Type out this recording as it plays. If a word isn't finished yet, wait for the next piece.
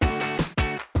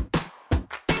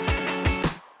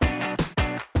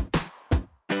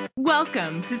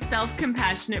Welcome to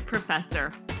Self-Compassionate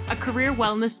Professor, a career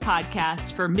wellness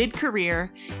podcast for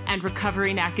mid-career and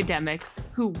recovering academics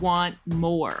who want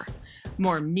more.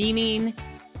 More meaning,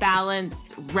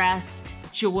 balance, rest,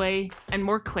 joy, and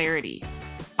more clarity.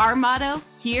 Our motto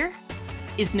here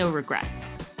is no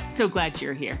regrets. So glad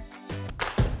you're here.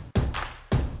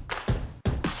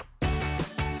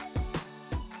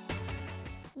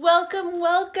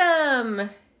 Welcome.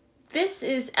 This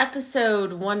is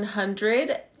episode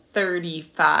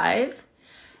 135,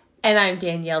 and I'm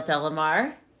Danielle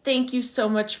Delamar. Thank you so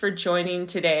much for joining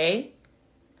today.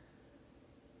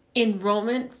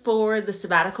 Enrollment for the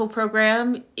sabbatical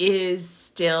program is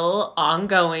still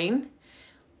ongoing.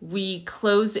 We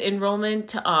close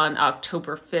enrollment on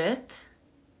October 5th,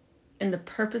 and the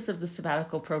purpose of the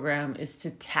sabbatical program is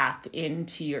to tap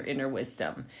into your inner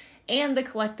wisdom and the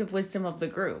collective wisdom of the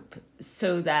group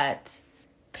so that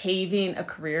paving a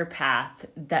career path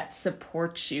that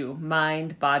supports you,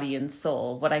 mind, body, and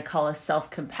soul, what I call a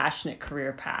self-compassionate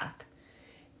career path,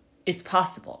 is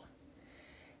possible.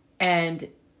 And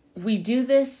we do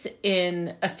this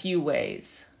in a few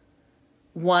ways.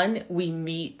 One, we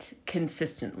meet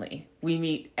consistently. We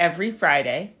meet every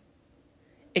Friday,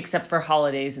 except for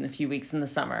holidays and a few weeks in the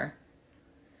summer.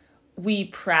 We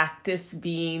practice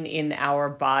being in our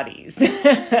bodies.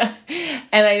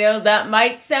 And I know that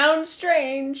might sound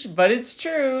strange, but it's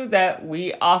true that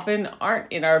we often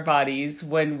aren't in our bodies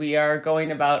when we are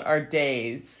going about our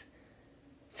days.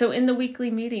 So in the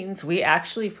weekly meetings, we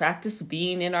actually practice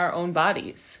being in our own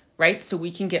bodies, right? So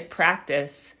we can get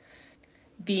practice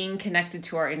being connected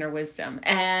to our inner wisdom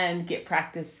and get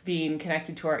practice being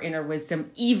connected to our inner wisdom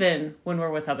even when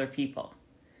we're with other people.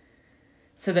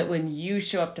 So that when you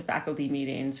show up to faculty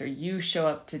meetings or you show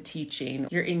up to teaching,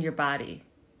 you're in your body.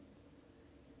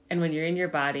 And when you're in your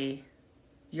body,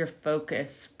 your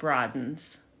focus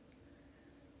broadens.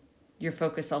 Your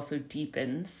focus also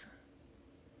deepens.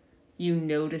 You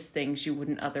notice things you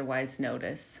wouldn't otherwise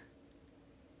notice.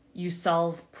 You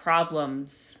solve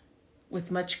problems with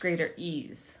much greater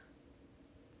ease.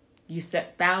 You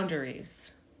set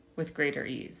boundaries with greater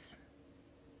ease.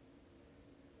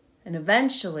 And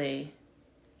eventually,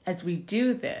 as we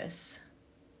do this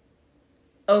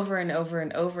over and over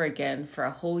and over again for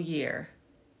a whole year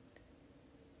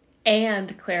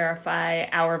and clarify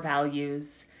our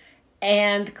values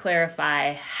and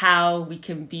clarify how we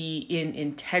can be in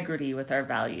integrity with our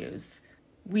values,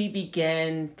 we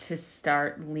begin to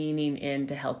start leaning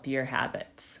into healthier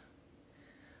habits.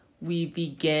 We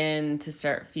begin to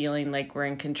start feeling like we're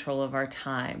in control of our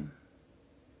time.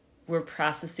 We're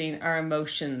processing our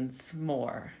emotions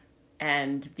more.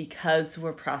 And because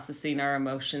we're processing our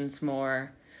emotions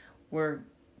more, we're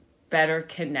better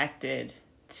connected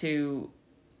to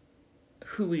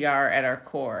who we are at our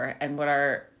core and what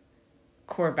our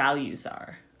core values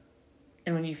are.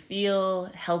 And when you feel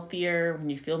healthier, when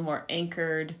you feel more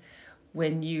anchored,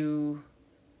 when you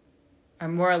are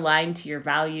more aligned to your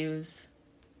values,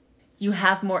 you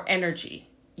have more energy,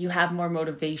 you have more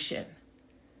motivation,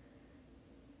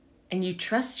 and you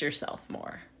trust yourself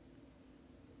more.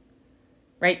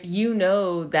 Right? You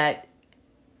know that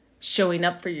showing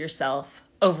up for yourself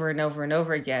over and over and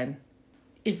over again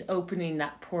is opening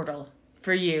that portal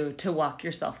for you to walk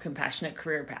your self-compassionate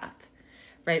career path.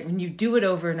 Right? When you do it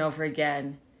over and over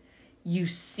again, you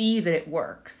see that it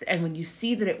works. And when you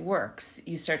see that it works,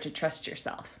 you start to trust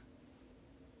yourself.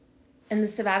 And the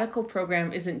sabbatical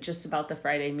program isn't just about the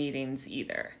Friday meetings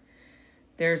either.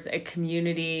 There's a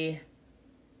community,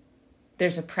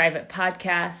 there's a private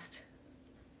podcast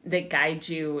that guides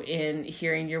you in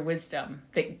hearing your wisdom,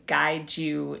 that guides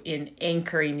you in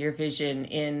anchoring your vision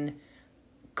in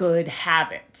good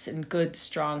habits and good,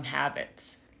 strong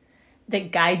habits,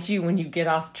 that guide you when you get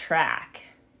off track.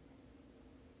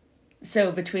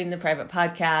 So between the private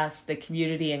podcast, the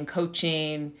community, and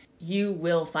coaching, you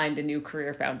will find a new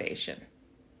career foundation.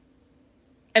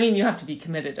 I mean, you have to be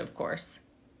committed, of course,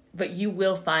 but you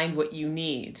will find what you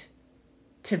need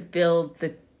to build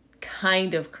the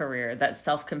kind of career, that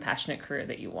self-compassionate career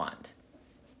that you want.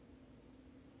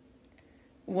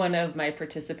 One of my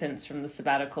participants from the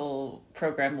sabbatical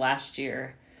program last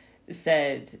year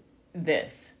said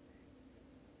this: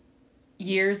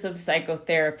 years of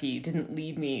psychotherapy didn't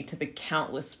lead me to the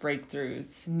countless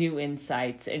breakthroughs, new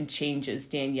insights, and changes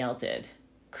Danielle did.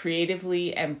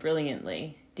 Creatively and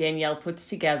brilliantly, Danielle puts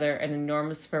together an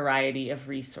enormous variety of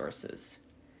resources.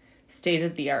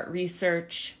 State-of-the-art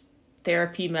research,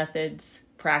 therapy methods,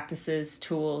 practices,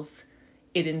 tools.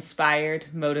 It inspired,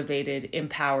 motivated,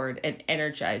 empowered, and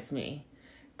energized me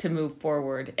to move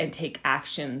forward and take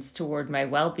actions toward my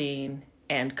well-being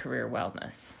and career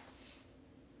wellness.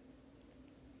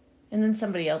 And then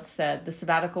somebody else said, the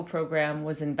sabbatical program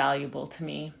was invaluable to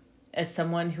me. As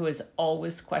someone who has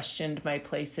always questioned my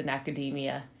place in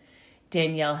academia,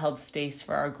 Danielle held space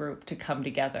for our group to come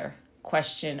together,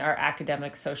 question our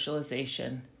academic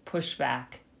socialization, push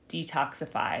back,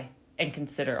 detoxify, and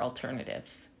consider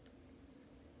alternatives.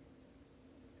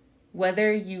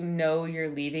 Whether you know you're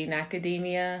leaving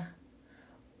academia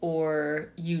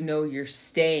or you know you're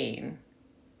staying,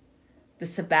 the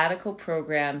sabbatical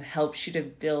program helps you to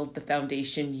build the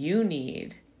foundation you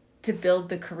need to build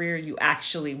the career you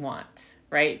actually want,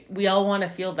 right? We all want to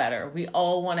feel better. We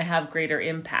all want to have greater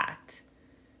impact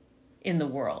in the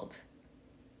world.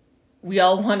 We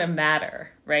all want to matter,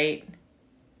 right?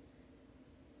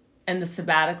 And the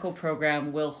sabbatical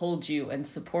program will hold you and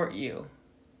support you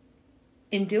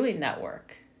in doing that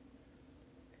work.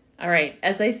 All right,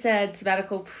 as I said,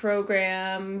 sabbatical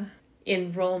program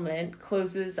enrollment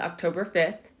closes October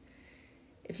 5th.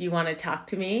 If you want to talk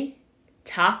to me.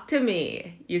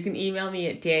 You can email me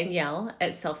at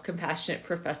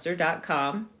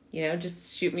danielle@selfcompassionateprofessor.com.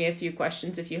 Just shoot me a few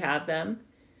questions if you have them.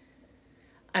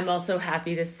 I'm also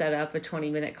happy to set up a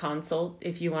 20-minute consult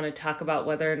if you want to talk about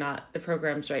whether or not the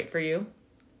program's right for you.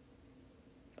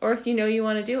 Or if you know you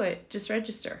want to do it, just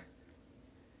register.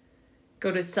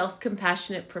 Go to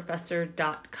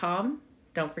selfcompassionateprofessor.com.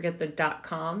 Don't forget the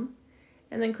 .com.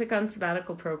 And then click on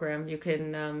sabbatical program. You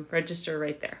can register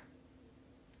right there.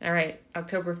 All right,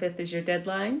 October 5th is your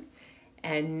deadline.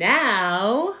 And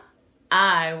now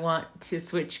I want to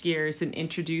switch gears and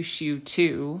introduce you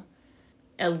to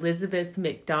Elizabeth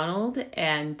McDonald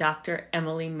and Dr.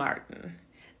 Emily Martin.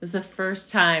 This is the first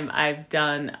time I've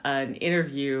done an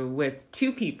interview with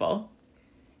two people,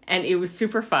 and it was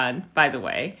super fun, by the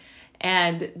way.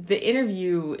 And the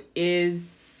interview is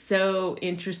so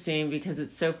interesting because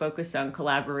it's so focused on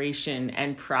collaboration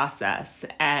and process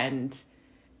and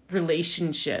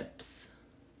relationships.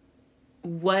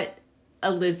 What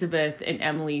Elizabeth and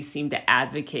Emily seem to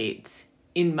advocate,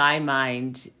 in my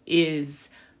mind, is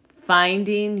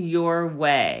finding your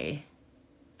way,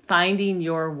 finding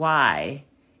your why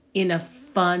in a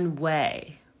fun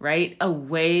way, right? A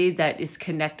way that is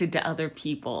connected to other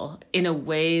people, in a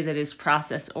way that is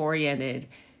process oriented.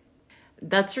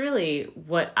 That's really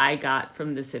what I got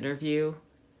from this interview.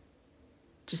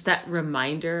 Just that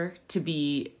reminder to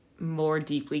be more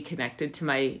deeply connected to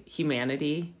my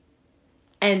humanity,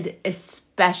 and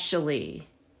especially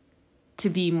to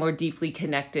be more deeply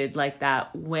connected like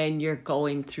that when you're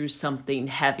going through something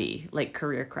heavy like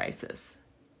career crisis.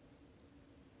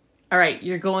 All right,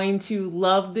 you're going to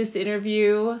love this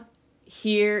interview.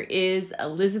 Here is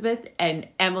Elizabeth and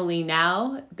Emily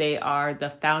now. They are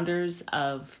the founders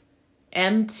of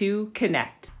M2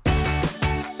 Connect.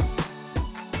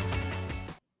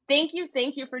 Thank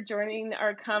you for joining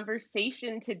our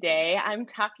conversation today. I'm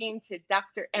talking to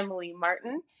Dr. Emily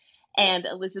Martin and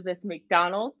Elizabeth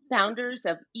McDonald, founders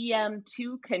of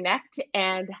EM2 Connect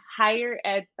and Higher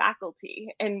Ed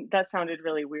Faculty. And that sounded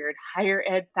really weird, Higher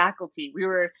Ed Faculty. We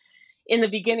were in the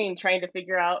beginning trying to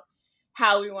figure out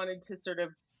how we wanted to sort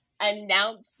of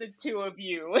announce the two of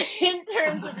you in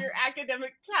terms of your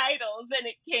academic titles, and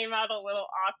it came out a little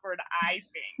awkward, I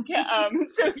think.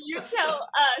 So you tell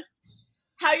us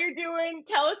how you're doing,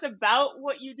 tell us about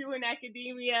what you do in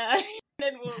academia, and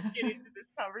then we'll get into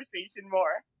this conversation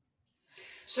more.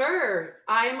 Sure.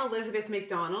 I'm Elizabeth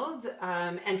McDonald.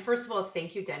 And first of all,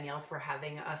 thank you, Danielle, for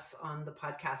having us on the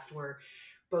podcast. We're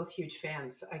both huge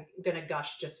fans. I'm going to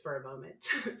gush just for a moment,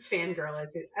 fangirl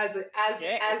as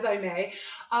I may.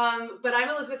 But I'm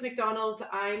Elizabeth McDonald.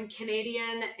 I'm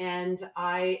Canadian, and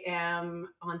I am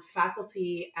on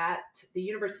faculty at the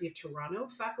University of Toronto,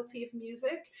 Faculty of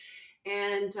Music.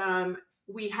 And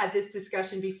we had this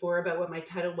discussion before about what my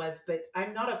title was, but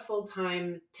I'm not a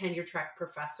full-time tenure track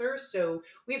professor. So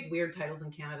we have weird titles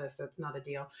in Canada, so it's not a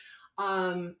deal.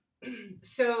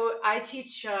 So I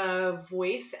teach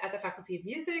voice at the Faculty of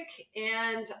Music,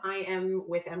 and I am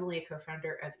with Emily, a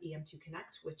co-founder of EM2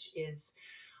 Connect, which is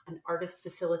an artist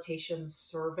facilitation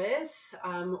service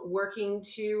working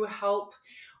to help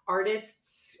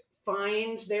artists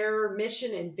find their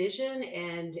mission and vision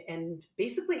and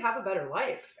basically have a better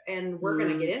life. And we're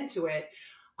going to get into it.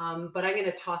 But I'm going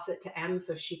to toss it to Emily,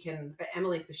 so she can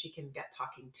get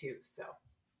talking too. So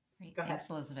Great. Thanks,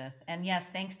 Elizabeth. And yes,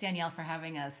 thanks, Danielle, for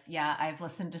having us. Yeah, I've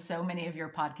listened to so many of your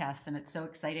podcasts, and it's so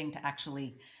exciting to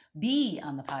actually be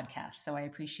on the podcast. So I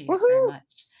appreciate it very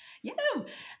much.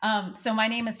 So my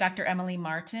name is Dr. Emily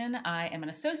Martin. I am an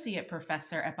associate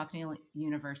professor at Bucknell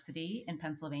University in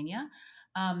Pennsylvania.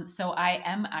 So I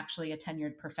am actually a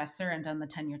tenured professor and done the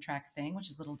tenure track thing, which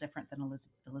is a little different than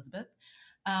Elizabeth.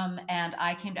 And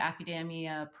I came to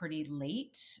academia pretty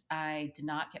late. I did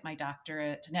not get my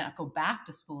doctorate, did not go back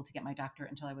to school to get my doctorate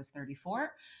until I was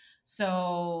 34.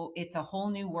 So it's a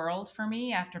whole new world for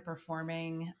me after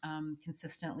performing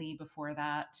consistently before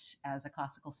that as a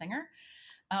classical singer.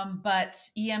 But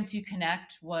EM2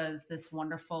 Connect was this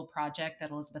wonderful project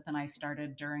that Elizabeth and I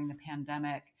started during the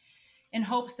pandemic in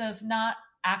hopes of not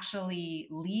actually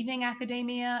leaving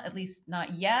academia, at least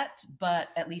not yet, but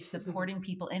at least supporting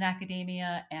people in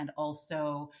academia and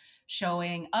also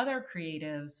showing other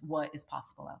creatives what is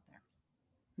possible out there.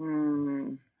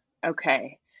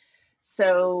 Okay.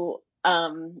 So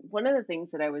one of the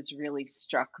things that I was really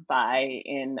struck by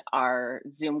in our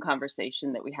Zoom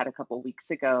conversation that we had a couple weeks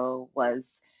ago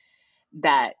was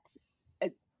that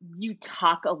you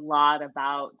talk a lot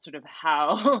about sort of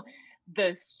how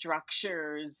the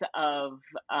structures of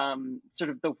sort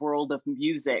of the world of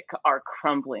music are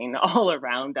crumbling all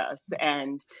around us.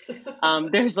 And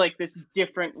there's like this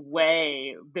different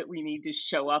way that we need to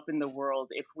show up in the world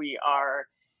if we are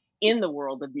in the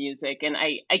world of music. And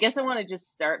I guess I want to just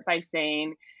start by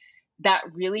saying that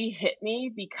really hit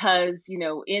me because, you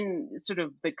know, in sort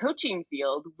of the coaching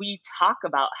field, we talk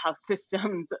about how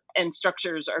systems and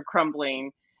structures are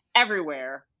crumbling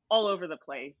everywhere, all over the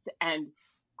place. And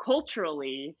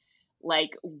culturally,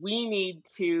 like we need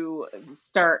to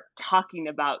start talking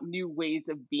about new ways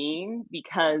of being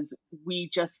because we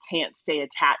just can't stay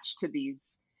attached to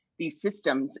these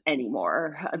systems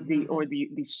anymore,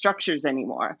 these structures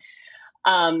anymore.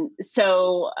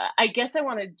 So I guess I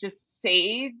want to just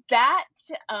say that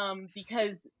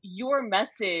because your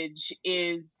message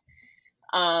is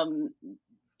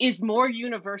more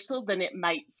universal than it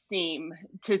might seem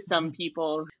to some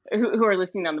people who are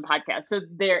listening on the podcast. So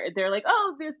they're like,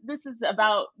 oh, this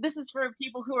is for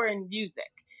people who are in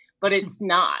music, but it's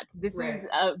not. This Right. is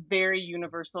a very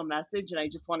universal message, and I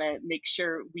just want to make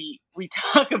sure we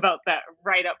talk about that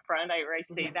right up front. I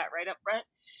say that right up front.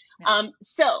 Yeah.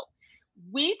 So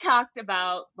we talked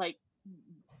about, like,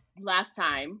 last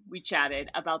time we chatted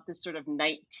about this sort of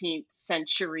 19th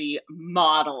century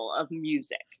model of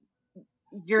music.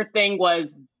 Your thing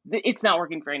was it's not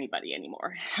working for anybody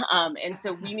anymore. And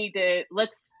so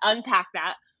let's unpack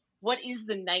that. What is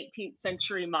the 19th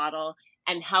century model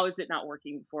and how is it not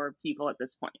working for people at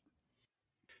this point?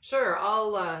 Sure,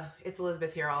 it's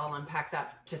Elizabeth here. I'll unpack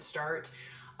that to start.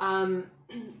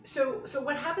 So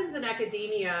what happens in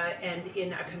academia and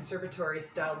in a conservatory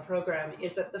style program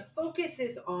is that the focus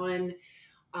is on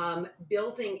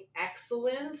building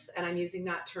excellence, and I'm using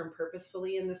that term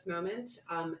purposefully in this moment,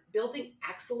 building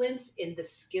excellence in the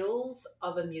skills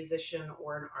of a musician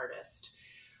or an artist.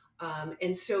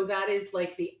 And so that is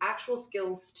like the actual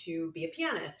skills to be a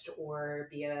pianist or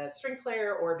be a string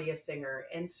player or be a singer.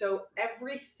 And so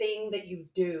everything that you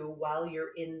do while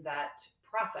you're in that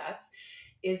process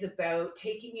is about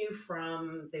taking you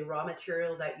from the raw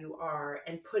material that you are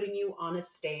and putting you on a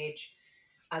stage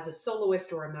as a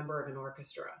soloist or a member of an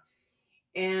orchestra.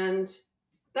 And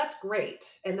that's great.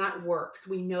 And that works.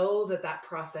 We know that that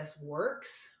process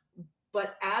works.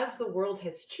 But as the world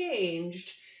has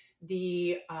changed,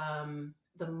 the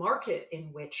market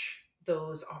in which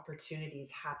those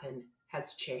opportunities happen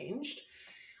has changed.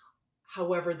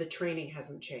 However, the training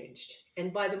hasn't changed.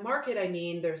 And by the market, I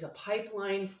mean there's a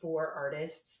pipeline for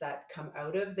artists that come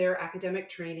out of their academic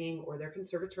training or their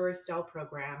conservatory style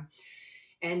program.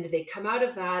 And they come out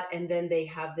of that and then they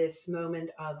have this moment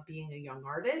of being a young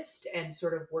artist and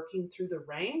sort of working through the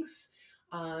ranks.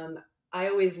 I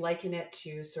always liken it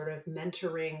to sort of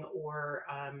mentoring or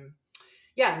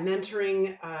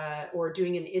or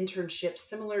doing an internship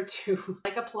similar to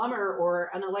like a plumber or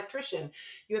an electrician.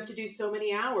 You have to do so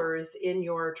many hours in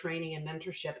your training and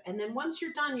mentorship. And then once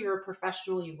you're done, you're a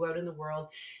professional, you go out in the world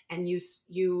and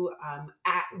you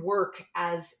work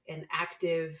as an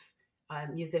active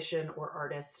musician or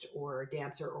artist or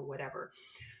dancer or whatever.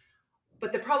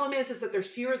 But the problem is that there's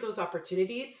fewer of those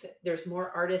opportunities. There's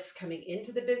more artists coming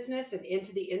into the business and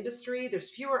into the industry. There's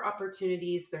fewer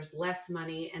opportunities. There's less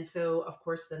money. And so, of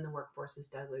course, then the workforce is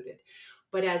diluted.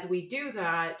 But as we do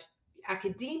that,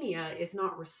 academia is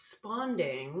not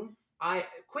responding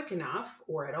quick enough,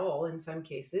 or at all in some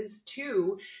cases,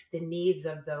 to the needs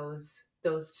of those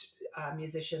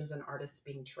musicians and artists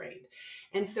being trained.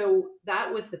 And so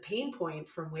that was the pain point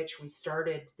from which we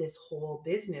started this whole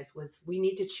business, was we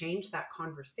need to change that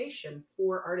conversation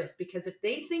for artists, because if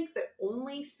they think the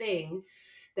only thing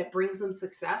that brings them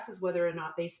success is whether or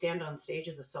not they stand on stage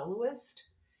as a soloist,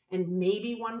 and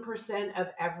maybe 1% of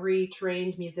every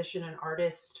trained musician and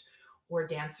artist or a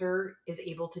dancer is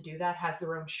able to do that, has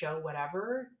their own show,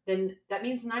 whatever, then that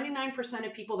means 99%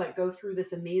 of people that go through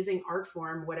this amazing art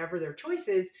form, whatever their choice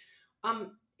is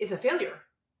a failure.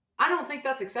 I don't think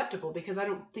that's acceptable because I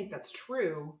don't think that's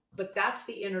true, but that's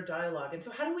the inner dialogue. And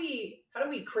so how do we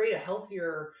create a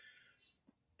healthier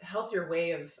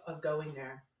way of going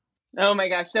there? Oh my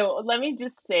gosh. So let me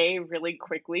just say really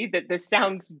quickly that this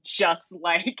sounds just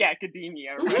like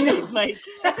academia, right? Like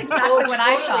That's exactly what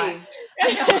I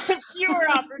thought. fewer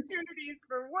opportunities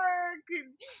for work.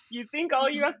 You think all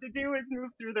you have to do is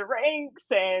move through the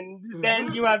ranks and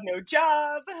then Mhm. you have no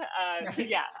job. So Right.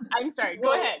 yeah, I'm sorry. Go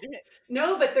Well, ahead.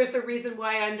 no, but there's a reason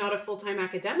why I'm not a full-time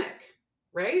academic,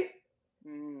 right?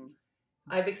 Mm.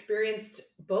 I've experienced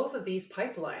both of these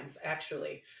pipelines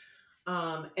actually.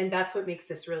 And that's what makes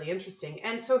this really interesting.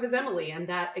 And so has Emily. And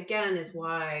that again is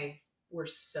why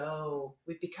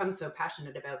we've become so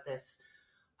passionate about this.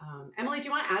 Emily, do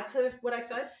you want to add to what I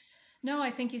said? No,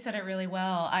 I think you said it really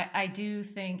well. I do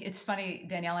think it's funny,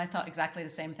 Danielle. I thought exactly the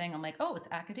same thing. I'm like, oh, it's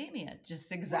academia,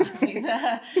 just exactly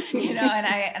the,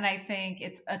 and I think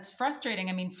it's frustrating.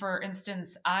 I mean, for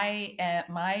instance,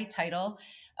 my title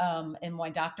in my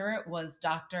doctorate was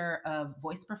Doctor of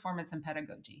Voice Performance and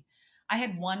Pedagogy. I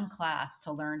had one class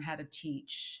to learn how to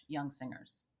teach young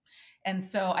singers. And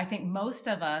so I think most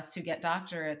of us who get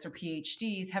doctorates or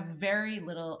PhDs have very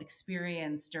little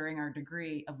experience during our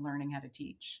degree of learning how to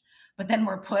teach. But then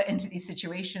we're put into these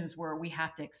situations where we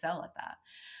have to excel at that.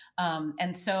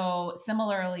 And so,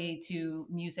 similarly to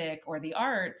music or the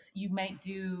arts, you might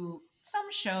do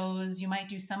some shows, you might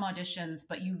do some auditions,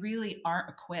 but you really aren't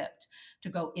equipped to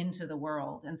go into the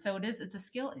world. And so it's a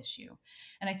skill issue.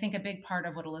 And I think a big part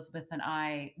of what Elizabeth and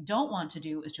I don't want to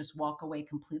do is just walk away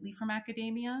completely from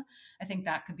academia. I think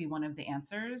that could be one of the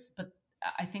answers, but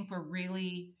I think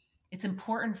it's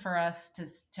important for us to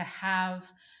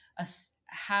a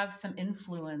have some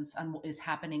influence on what is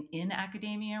happening in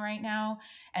academia right now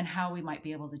and how we might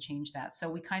be able to change that. So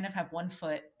we kind of have one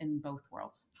foot in both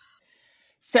worlds.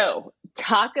 So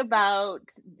talk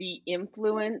about the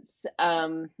influence.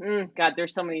 God,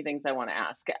 there's so many things I want to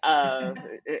ask.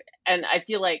 And I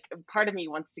feel like part of me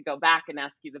wants to go back and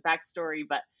ask you the backstory,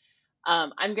 but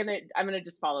I'm gonna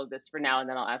just follow this for now, and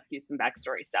then I'll ask you some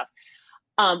backstory stuff.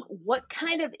 What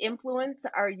kind of influence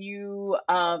are you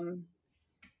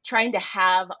trying to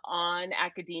have on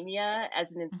academia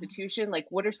as an Mhm. institution? Like,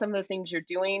 what are some of the things you're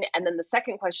doing? And then the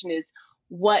second question is,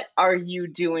 what are you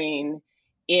doing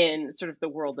in sort of the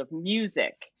world of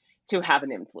music to have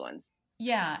an influence?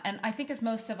 Yeah, and I think as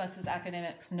most of us as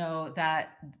academics know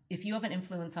that if you have an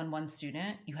influence on one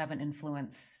student, you have an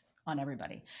influence on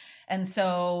everybody. And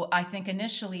so I think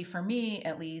initially for me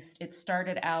at least, it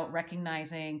started out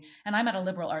recognizing, and I'm at a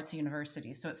liberal arts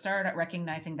university, so it started out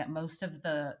recognizing that most of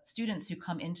the students who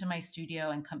come into my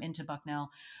studio and come into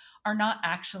Bucknell are not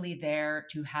actually there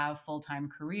to have full-time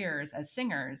careers as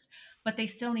singers, but they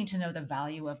still need to know the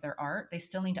value of their art. They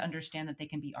still need to understand that they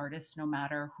can be artists no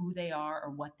matter who they are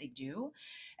or what they do.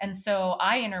 And so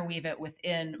I interweave it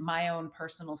within my own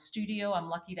personal studio. I'm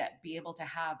lucky to be able to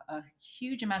have a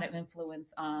huge amount of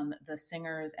influence on the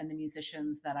singers and the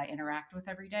musicians that I interact with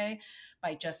every day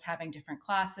by just having different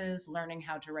classes, learning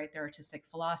how to write their artistic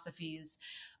philosophies,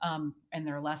 and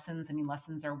their lessons. I mean,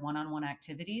 lessons are one-on-one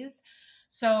activities.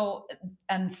 So,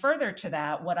 and further to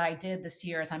that, what I did this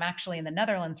year is I'm actually in the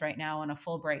Netherlands right now on a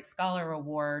Fulbright Scholar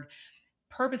Award,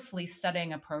 purposefully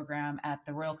studying a program at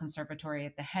the Royal Conservatory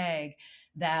at The Hague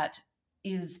that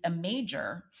is a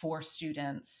major for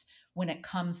students when it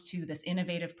comes to this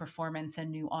innovative performance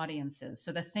and new audiences.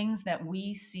 So the things that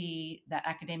we see that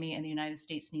academia in the United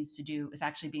States needs to do is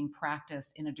actually being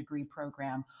practiced in a degree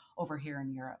program over here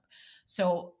in Europe.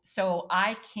 So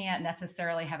I can't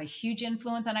necessarily have a huge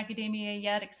influence on academia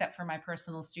yet, except for my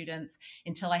personal students,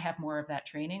 until I have more of that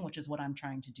training, which is what I'm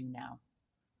trying to do now.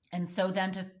 And so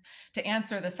then to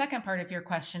answer the second part of your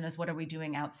question is what are we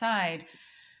doing outside?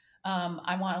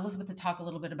 I want Elizabeth to talk a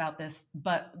little bit about this,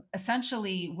 but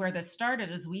essentially where this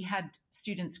started is we had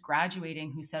students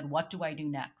graduating who said, what do I do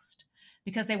next?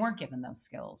 Because they weren't given those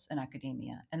skills in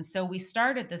academia. And so we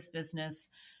started this business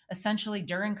essentially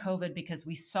during COVID because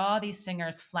we saw these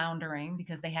singers floundering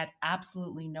because they had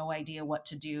absolutely no idea what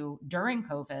to do during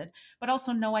COVID, but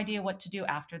also no idea what to do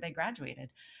after they graduated.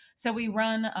 So we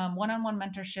run one-on-one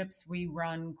mentorships. We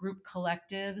run group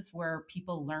collectives where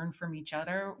people learn from each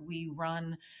other. We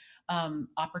run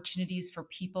opportunities for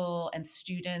people and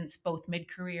students, both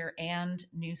mid-career and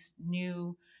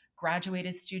new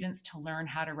graduated students, to learn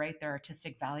how to write their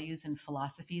artistic values and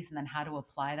philosophies, and then how to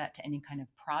apply that to any kind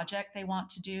of project they want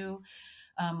to do.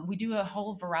 We do a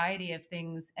whole variety of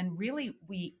things, and really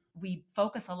we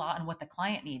focus a lot on what the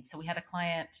client needs. So we had a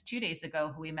client 2 days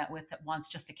ago who we met with that wants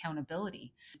just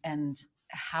accountability and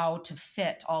how to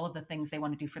fit all of the things they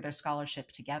want to do for their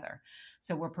scholarship together.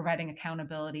 So we're providing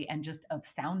accountability and just a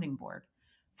sounding board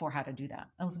for how to do that.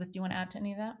 Elizabeth, do you want to add to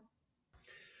any of that?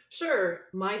 Sure.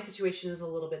 My situation is a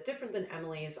little bit different than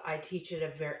Emily's. I teach at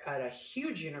a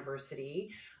huge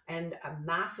university and a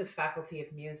massive faculty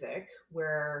of music,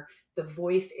 where the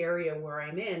voice area where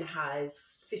I'm in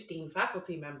has 15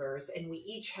 faculty members, and we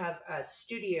each have a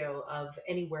studio of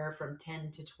anywhere from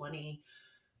 10 to 20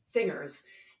 singers.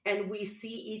 And we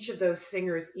see each of those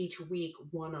singers each week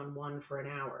one-on-one for an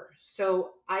hour.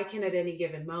 So I can at any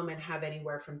given moment have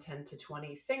anywhere from 10 to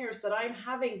 20 singers that I'm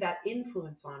having that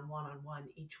influence on one-on-one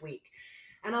each week.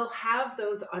 And I'll have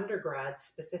those undergrads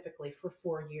specifically for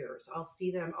 4 years. I'll see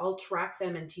them, I'll track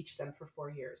them and teach them for 4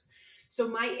 years. So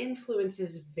my influence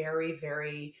is very,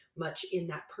 very much in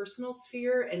that personal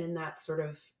sphere and in that sort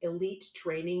of elite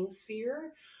training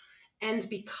sphere. And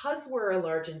because we're a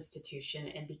large institution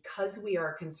and because we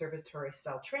are conservatory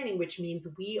style training, which means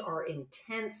we are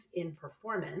intense in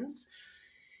performance,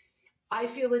 I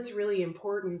feel it's really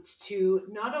important to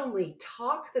not only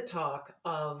talk the talk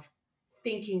of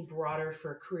thinking broader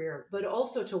for a career, but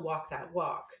also to walk that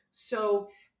walk. So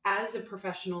as a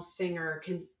professional singer,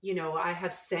 I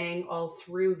have sang all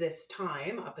through this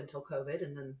time up until COVID,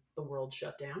 and then the world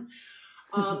shut down.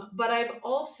 But I've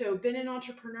also been an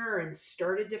entrepreneur and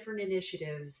started different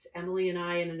initiatives. Emily and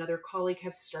I and another colleague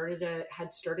had started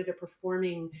a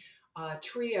performing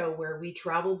trio where we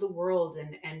traveled the world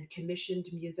and commissioned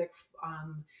music,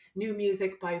 new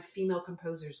music by female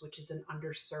composers, which is an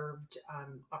underserved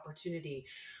opportunity.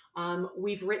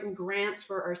 We've written grants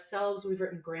for ourselves. We've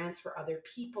written grants for other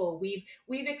people.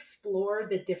 We've explored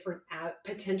the different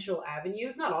potential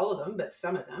avenues, not all of them, but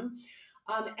some of them.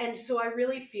 And so I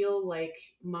really feel like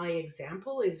my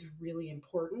example is really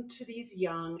important to these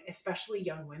young, especially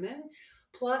young women.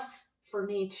 Plus, for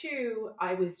me too,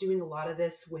 I was doing a lot of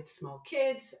this with small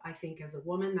kids. I think as a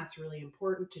woman, that's really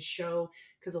important to show,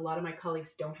 because a lot of my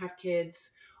colleagues don't have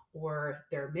kids, or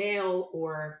they're male,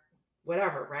 or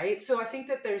whatever, right? So I think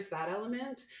that there's that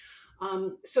element.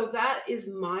 So that is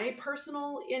my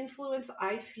personal influence,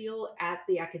 I feel, at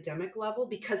the academic level,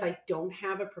 because I don't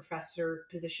have a professor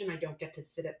position. I don't get to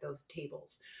sit at those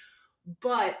tables.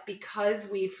 But because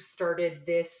we've started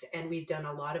this and we've done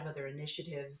a lot of other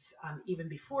initiatives, even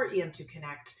before EM2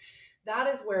 Connect, that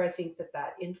is where I think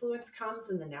that influence comes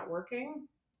in the networking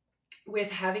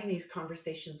with having these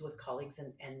conversations with colleagues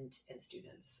and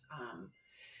students.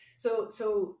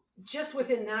 So just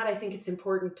within that, I think it's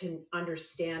important to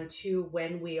understand too,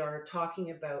 when we are talking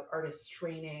about artist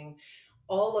training,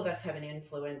 all of us have an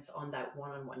influence on that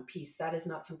one-on-one piece. That is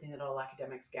not something that all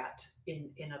academics get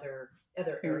in other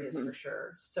areas for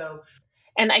sure. So,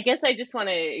 and I guess I just want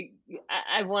to,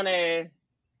 I want to,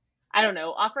 I don't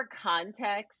know, offer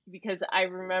context, because I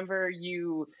remember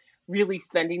you really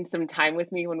spending some time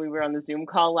with me when we were on the Zoom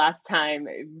call last time,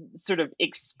 sort of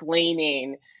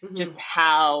explaining just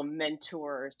how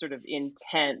mentor sort of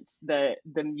intense the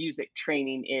music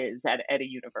training is at a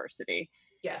university.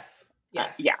 Yes.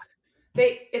 Yeah.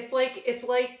 It's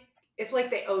like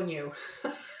they own you.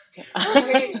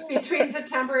 Between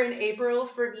September and April,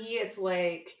 for me, it's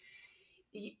like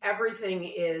everything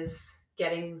is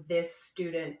getting this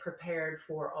student prepared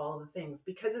for all of the things,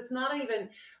 because it's not even,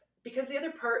 because the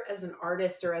other part as an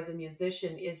artist or as a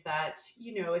musician is that,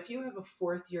 if you have a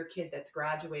fourth year kid that's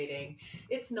graduating,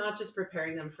 it's not just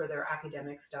preparing them for their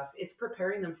academic stuff, it's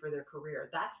preparing them for their career.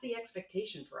 That's the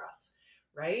expectation for us,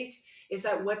 right? Is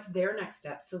that what's their next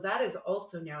step? So that is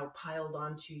also now piled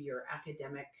onto your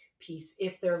academic piece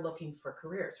if they're looking for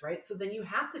careers, right? So then you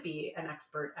have to be an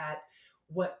expert at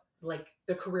what, like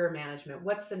the career management.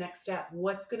 What's the next step?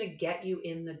 What's going to get you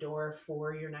in the door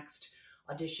for your next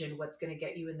audition? What's going to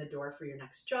get you in the door for your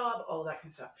next job? All that kind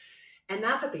of stuff. And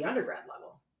that's at the undergrad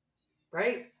level,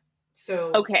 right?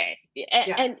 So okay.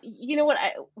 And you know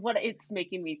what it's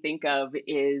making me think of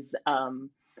is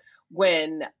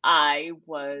when I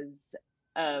was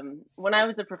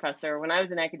a professor, when I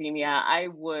was in academia, I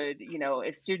would,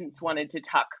 if students wanted to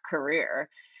talk career,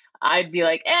 I'd be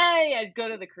like, hey, I'd go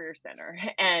to the Career Center.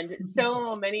 And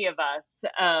so many of us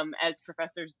as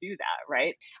professors do that,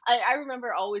 right? I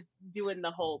remember always doing the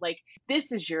whole, like,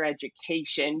 this is your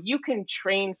education. You can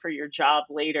train for your job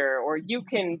later, or you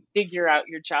can figure out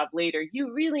your job later.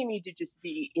 You really need to just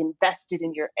be invested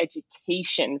in your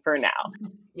education for now.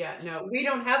 Yeah, no, we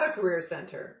don't have a career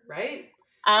center, right?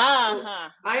 So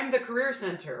I'm the career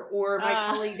center, or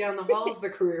my colleague down the hall is the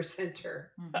career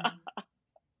center.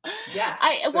 Yeah.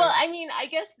 Well, I mean, I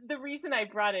guess the reason I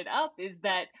brought it up is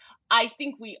that I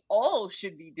think we all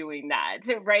should be doing that,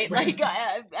 right? Right.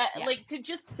 Yeah. Like to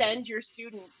just send your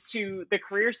student to the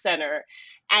Career Center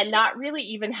and not really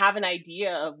even have an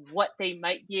idea of what they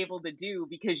might be able to do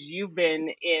because you've been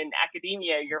in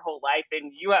academia your whole life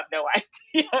and you have no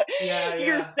idea Yeah.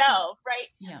 yourself, right?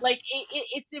 Yeah. Like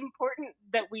it's important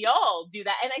that we all do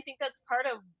that, and I think that's part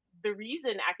of the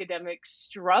reason academics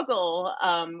struggle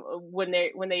when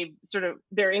they sort of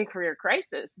they're in career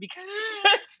crisis because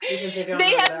Because they don't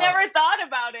they know what have never else. thought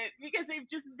about it because they've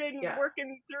just been Yeah.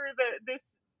 working through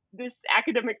this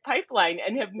academic pipeline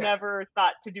and have Yeah. never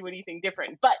thought to do anything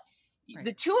different. But Right.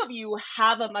 the two of you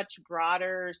have a much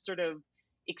broader sort of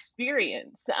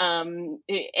experience,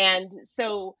 and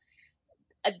so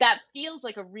that feels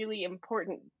like a really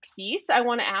important piece I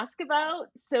want to ask about.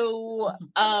 So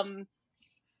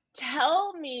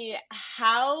tell me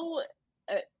how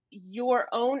uh, your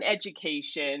own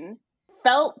education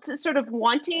felt sort of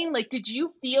wanting, like, did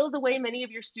you feel the way many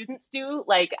of your students do?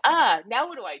 Like, now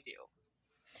what do I do?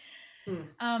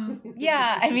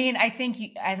 Yeah, I mean, I think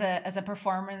as a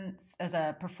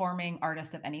performing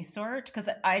artist of any sort, because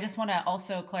I just want to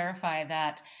also clarify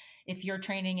that if you're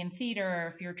training in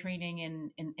theater, if you're training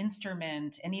in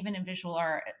instrument, and even in visual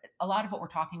art, a lot of what we're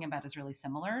talking about is really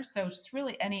similar. So just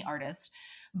really any artist,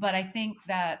 but I think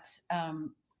that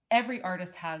every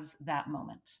artist has that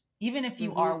moment. Even if you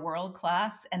Mm-hmm. are world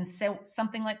class, and so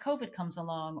something like COVID comes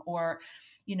along, or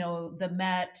the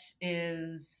Met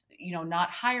is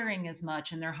not hiring as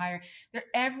much, and they're hiring.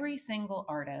 Every single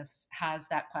artist has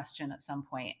that question at some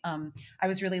point. I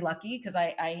was really lucky because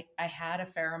I had a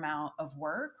fair amount of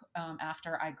work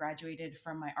after I graduated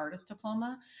from my artist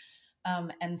diploma.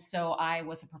 And so I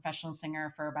was a professional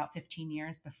singer for about 15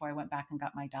 years before I went back and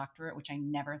got my doctorate, which I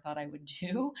never thought I would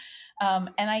do. And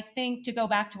I think, to go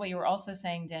back to what you were also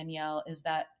saying, Danielle, is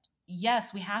that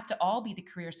yes, we have to all be the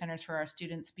career centers for our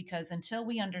students, because until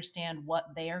we understand what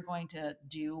they are going to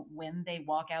do when they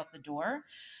walk out the door,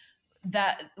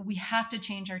 that we have to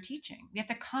change our teaching. We have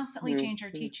to constantly change our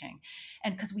Mm-hmm. teaching.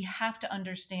 And because we have to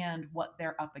understand what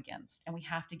they're up against, and we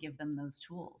have to give them those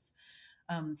tools.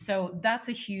 So that's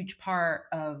a huge part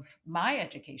of my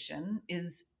education,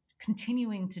 is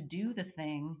continuing to do the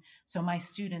thing so my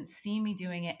students see me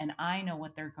doing it and I know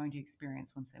what they're going to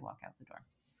experience once they walk out the door.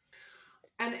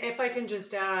 And if I can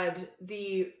just add,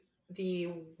 the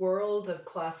world of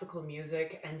classical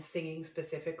music and singing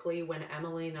specifically, when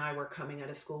Emily and I were coming out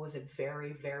of school, was a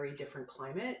very, very different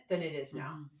climate than it is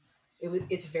now. Mm-hmm.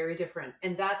 It's very different,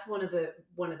 and that's one of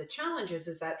the challenges,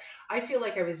 is that I feel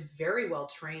like I was very well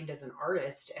trained as an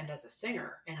artist and as a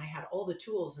singer, and I had all the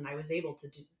tools, and I was able to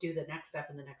do the next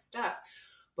step and the next step.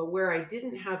 But where I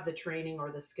didn't have the training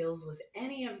or the skills was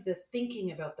any of the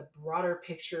thinking about the broader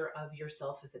picture of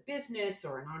yourself as a business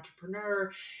or an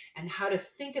entrepreneur, and how to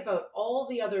think about all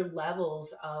the other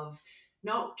levels of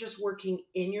not just working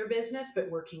in your business, but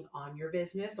working on your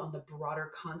business, on the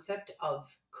broader concept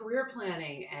of career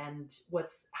planning and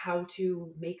how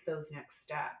to make those next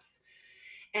steps.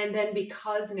 And then,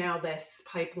 because now this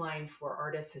pipeline for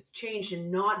artists has changed,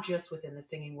 and not just within the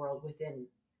singing world, within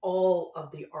all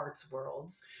of the arts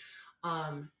worlds,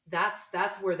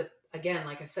 that's where, the again,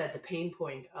 like I said, the pain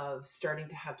point of starting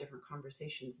to have different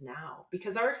conversations now,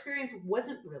 because our experience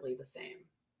wasn't really the same.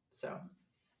 So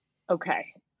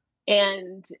Okay.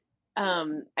 And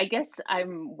I guess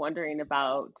I'm wondering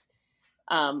about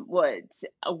what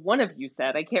one of you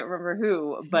said. I can't remember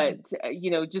who, but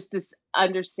just this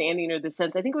understanding or the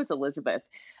sense. I think it was Elizabeth,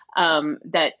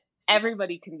 that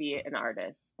everybody can be an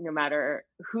artist, no matter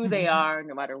who they are,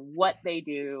 no matter what they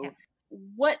Yeah. do.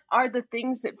 What are the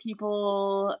things that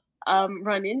people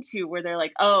run into where they're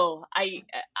like, oh,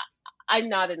 I'm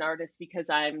not an artist because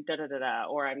I'm da da da da,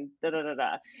 or I'm da da da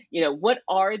da. What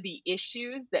are the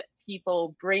issues that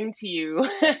people bring to you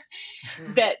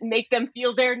mm, that make them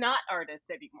feel they're not artists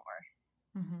anymore?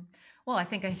 Mm-hmm. Well, I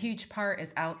think a huge part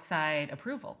is outside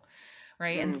approval,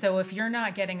 right? And Mm, so if you're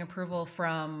not getting approval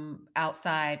from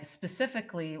outside,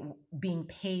 specifically being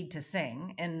paid to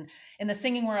sing, and in the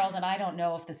singing world, and I don't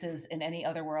know if this is in any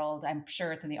other world, I'm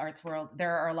sure it's in the arts world,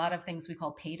 there are a lot of things we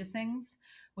call pay to sings,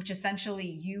 which essentially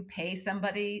you pay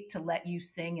somebody to let you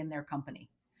sing in their company.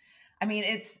 I mean,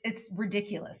 it's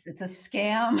ridiculous. It's a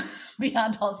scam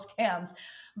beyond all scams.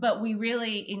 But we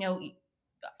really,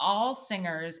 all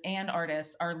singers and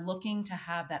artists are looking to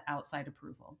have that outside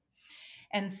approval.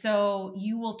 And so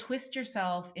you will twist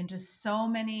yourself into so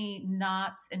many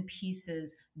knots and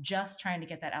pieces just trying to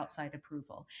get that outside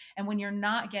approval. And when you're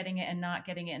not getting it and not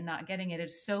getting it and not getting it,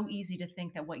 it's so easy to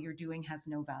think that what you're doing has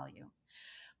no value.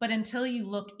 But until you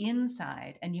look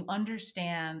inside and you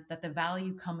understand that the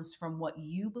value comes from what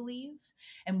you believe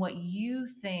and what you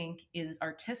think is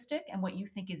artistic and what you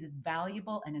think is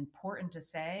valuable and important to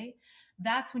say,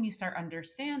 that's when you start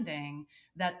understanding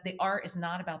that the art is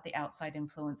not about the outside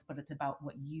influence, but it's about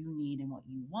what you need and what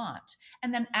you want.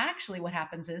 And then actually what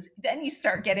happens is then you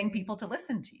start getting people to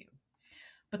listen to you.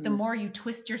 But the more you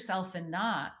twist yourself in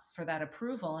knots for that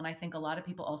approval, and I think a lot of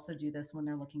people also do this when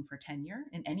they're looking for tenure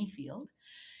in any field,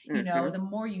 you know, the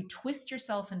more you twist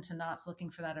yourself into knots looking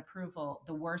for that approval,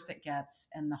 the worse it gets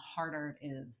and the harder it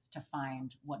is to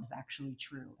find what is actually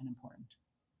true and important.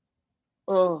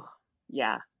 Oh,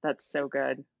 yeah, that's so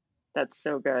good. That's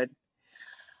so good.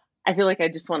 I feel like I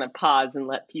just want to pause and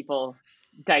let people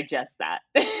digest that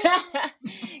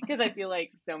because I feel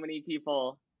like so many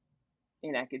people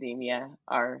in academia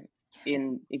are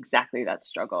in exactly that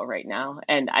struggle right now.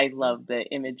 And I love the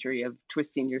imagery of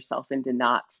twisting yourself into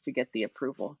knots to get the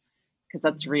approval because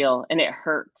that's real and it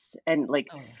hurts. And like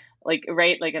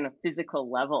right, like on a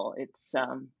physical level,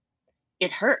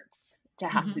 it hurts to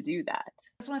have to do that.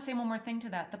 I just want to say one more thing to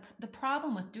that. The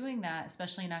problem with doing that,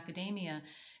 especially in academia,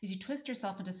 is you twist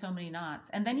yourself into so many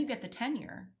knots and then you get the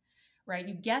tenure, right?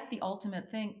 You get the ultimate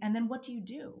thing. And then what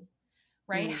do?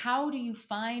 Right? How do you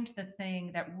find the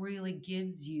thing that really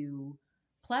gives you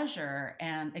pleasure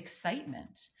and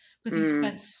excitement? Because you've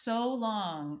spent so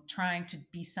long trying to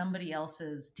be somebody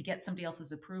else's, to get somebody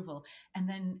else's approval. And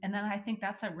then I think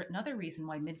that's another reason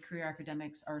why mid-career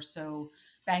academics are so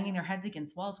banging their heads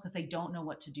against walls, because they don't know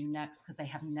what to do next, because they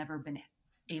have never been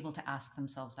able to ask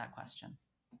themselves that question.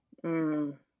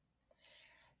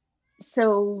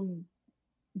 So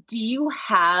do you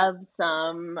have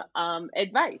some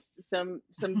advice, some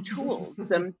tools,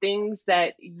 some things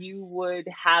that you would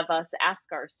have us ask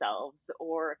ourselves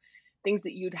or things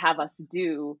that you'd have us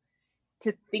do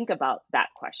to think about that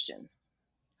question?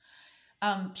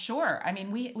 Sure. I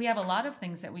mean, we have a lot of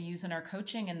things that we use in our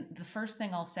coaching. And the first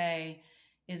thing I'll say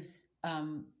is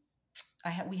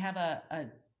we have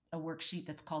a worksheet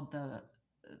that's called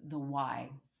the why,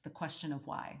 the question of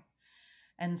why.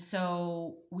 And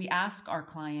so we ask our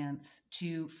clients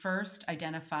to first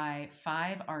identify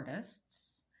 5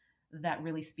 artists that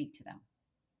really speak to them.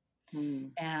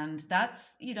 And that's,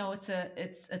 you know,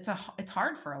 it's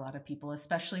hard for a lot of people,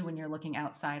 especially when you're looking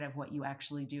outside of what you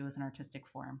actually do as an artistic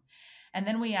form. And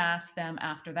then we ask them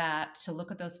after that to look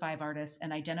at those 5 artists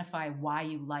and identify why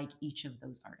you like each of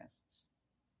those artists.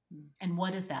 And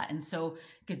what is that? And so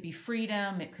it could be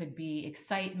freedom, it could be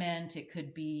excitement, it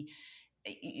could be,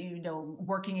 you know,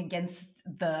 working against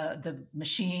the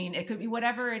machine, it could be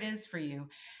whatever it is for you.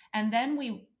 And then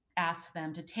we ask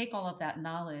them to take all of that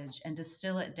knowledge and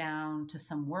distill it down to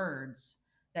some words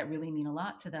that really mean a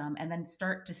lot to them, and then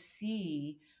start to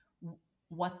see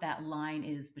what that line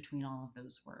is between all of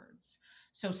those words.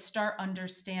 So start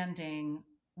understanding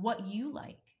what you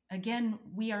like. Again,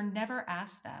 we are never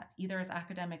asked that, either as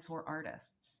academics or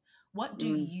artists. What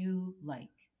do you like?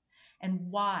 And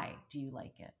why do you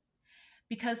like it?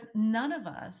 Because none of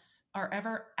us are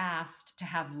ever asked to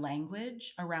have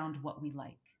language around what we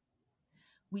like.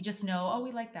 We just know, oh,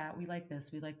 we like that, we like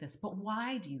this, we like this. But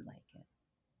why do you like it?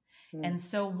 And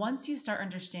so once you start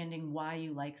understanding why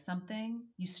you like something,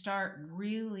 you start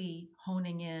really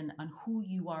honing in on who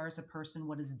you are as a person,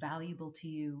 what is valuable to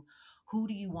you, who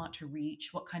do you want to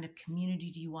reach, what kind of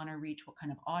community do you want to reach, what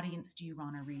kind of audience do you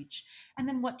want to reach, and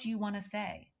then what do you want to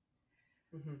say?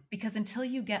 Because until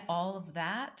you get all of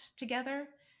that together,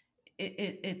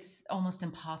 it's almost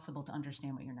impossible to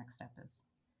understand what your next step is.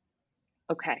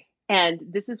 Okay. And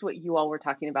this is what you all were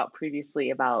talking about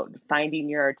previously about finding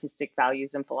your artistic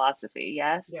values and philosophy.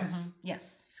 Yes.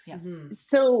 Yes.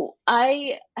 So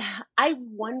I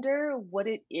wonder what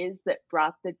it is that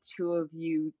brought the two of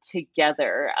you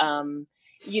together.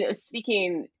 You know,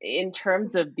 speaking in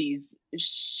terms of these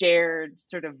shared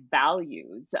sort of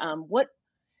values,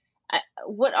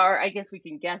 what are, I guess we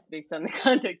can guess based on the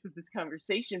context of this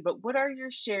conversation, but what are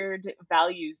your shared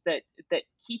values that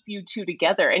keep you two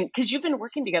together? And because you've been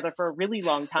working together for a really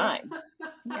long time.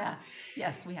 Yeah.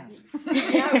 Yes, we have.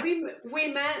 Yeah,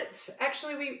 we met,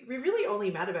 actually, we really only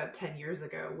met about 10 years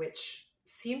ago, which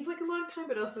seems like a long time,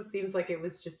 but also seems like it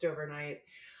was just overnight.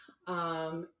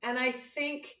 And I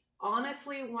think,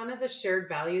 honestly, one of the shared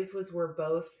values was we're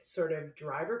both sort of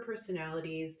driver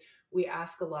personalities. We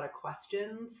ask a lot of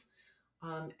questions.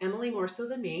 Emily more so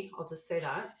than me, I'll just say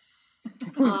that.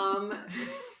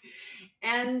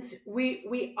 And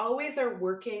we always are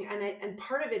working, and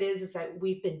part of it is that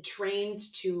we've been trained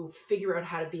to figure out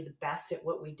how to be the best at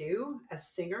what we do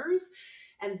as singers,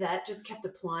 and that just kept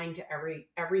applying to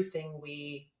everything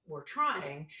we we're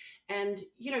trying. And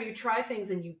you try things,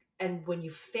 and when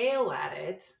you fail at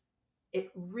it, it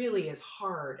really is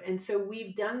hard. And so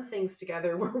we've done things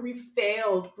together where we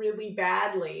failed really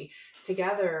badly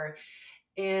together,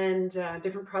 and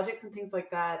different projects and things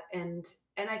like that. And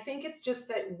I think it's just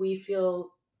that we feel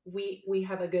we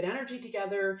have a good energy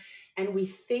together, and we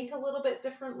think a little bit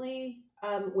differently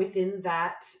within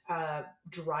that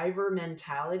driver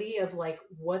mentality of like,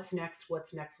 what's next,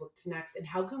 and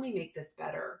how can we make this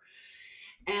better,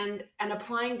 and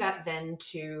applying that then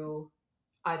to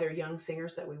either young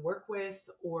singers that we work with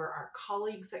or our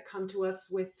colleagues that come to us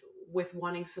with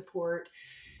wanting support.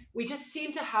 We just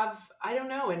seem to have, I don't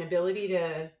know, an ability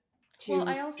to Well,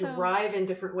 I also, drive in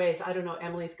different ways. I don't know.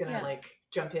 Emily's gonna yeah. like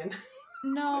jump in.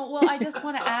 No, well, I just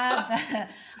want to add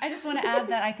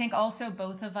that I think also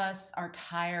both of us are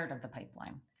tired of the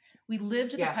pipeline. We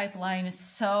lived the Yes. pipeline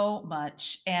so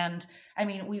much. And I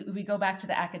mean, we go back to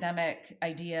the academic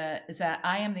idea, is that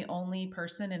I am the only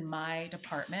person in my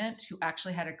department who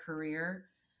actually had a career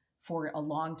for a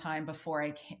long time before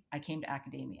I came to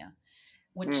academia,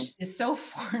 which is so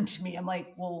foreign to me. I'm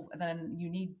like, well, then you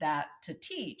need that to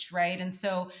teach, right? And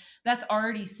so that's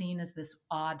already seen as this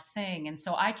odd thing. And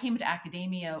so I came to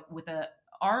academia with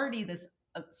already this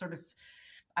sort of,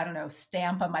 I don't know,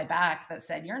 stamp on my back that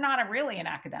said, you're not really an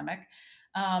academic.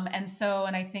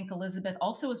 And I think Elizabeth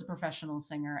also is a professional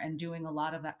singer and doing a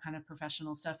lot of that kind of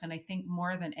professional stuff. And I think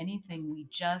more than anything, we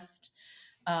just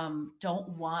don't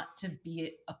want to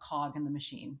be a cog in the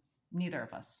machine, neither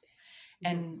of us.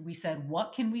 And we said,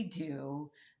 what can we do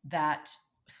that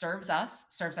serves us,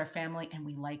 serves our family, and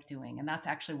we like doing? And that's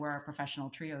actually where our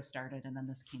professional trio started. And then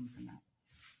this came from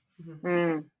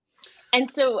that. And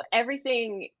so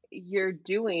everything you're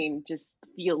doing just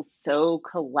feels so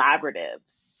collaborative,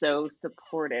 so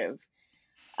supportive.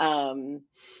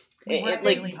 We work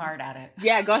really hard at it.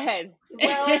 Yeah, go ahead.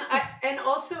 Well, and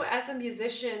also as a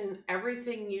musician,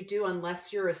 everything you do,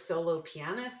 unless you're a solo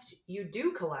pianist, you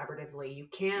do collaboratively. You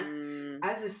can't,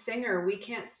 as a singer, we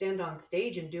can't stand on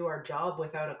stage and do our job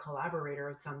without a collaborator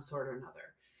of some sort or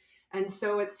another. And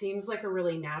so it seems like a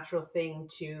really natural thing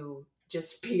to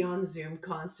just be on Zoom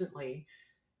constantly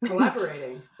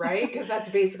collaborating, right? Because that's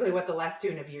basically what the last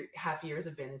 2.5 years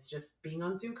have been, is just being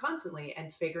on Zoom constantly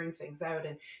and figuring things out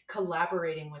and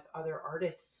collaborating with other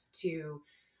artists to,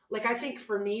 like, I think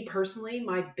for me personally,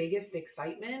 my biggest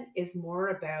excitement is more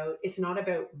about, it's not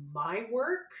about my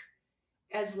work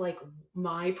as like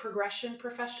my progression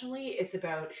professionally. It's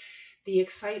about the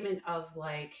excitement of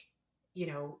like,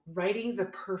 writing the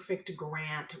perfect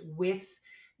grant with,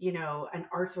 an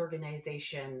arts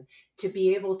organization to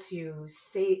be able to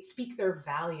speak their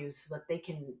values so that they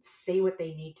can say what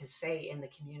they need to say in the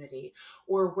community,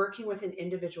 or working with an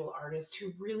individual artist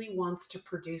who really wants to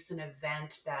produce an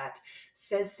event that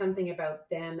says something about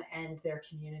them and their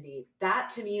community. That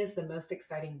to me is the most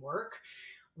exciting work.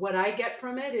 What I get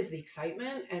from it is the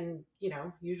excitement, and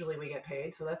usually we get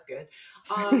paid, so that's good.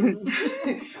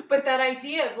 But that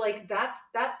idea of like, that's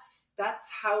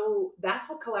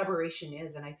what collaboration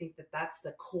is, and I think that that's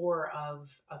the core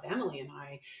of Emily and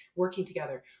I working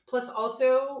together. Plus,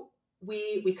 also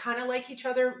we kind of like each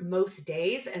other most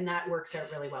days, and that works out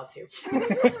really well too.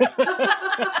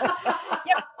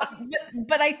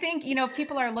 But I think, if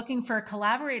people are looking for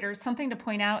collaborators, something to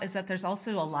point out is that there's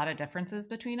also a lot of differences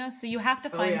between us. So you have to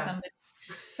find somebody.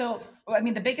 So, I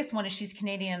mean, the biggest one is she's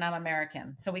Canadian and I'm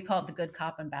American. So we call it the good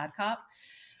cop and bad cop,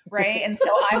 right? And so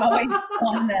I'm always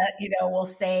one that, will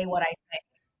say what I think.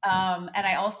 And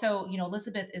I also,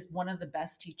 Elizabeth is one of the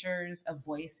best teachers of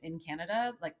voice in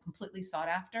Canada, like completely sought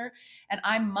after. And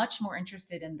I'm much more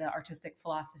interested in the artistic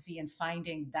philosophy and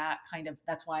finding that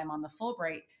that's why I'm on the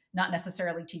Fulbright, not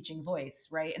necessarily teaching voice,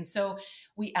 right? And so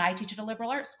I teach at a liberal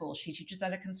arts school. She teaches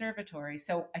at a conservatory.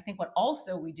 So I think what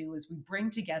also we do is we bring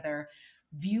together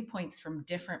viewpoints from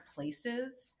different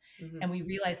places, and we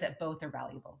realize that both are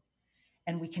valuable.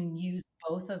 And we can use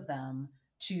both of them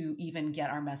to even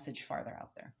get our message farther out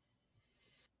there.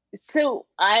 So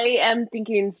I am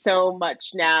thinking so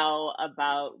much now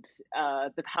about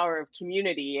the power of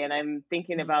community, and I'm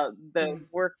thinking about the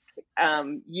work.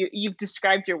 You've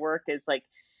described your work as like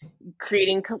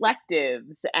creating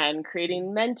collectives and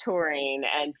creating mentoring,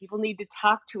 and people need to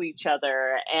talk to each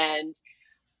other. And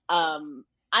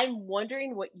I'm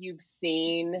wondering what you've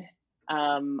seen.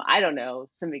 I don't know,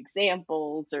 some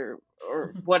examples or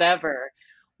whatever,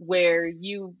 where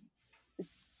you've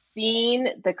seen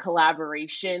the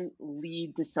collaboration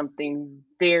lead to something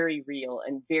very real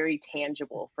and very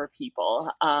tangible for people,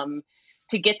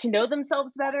 to get to know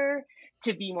themselves better,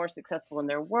 to be more successful in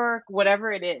their work,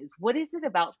 whatever it is. What is it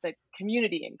about the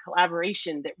community and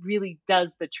collaboration that really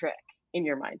does the trick? in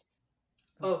your mind?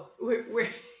 Oh, we're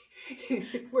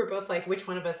both like, which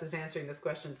one of us is answering this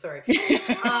question? Sorry.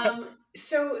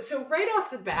 So right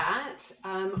off the bat,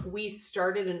 we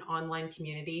started an online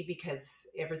community because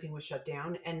everything was shut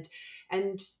down, and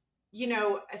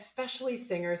especially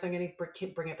singers. I'm going to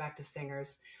bring it back to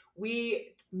singers.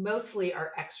 We mostly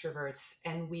are extroverts,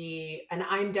 and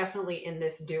I'm definitely in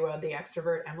this duo, the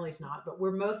extrovert. Emily's not, but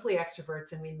we're mostly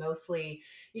extroverts, and we mostly,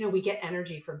 we get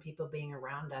energy from people being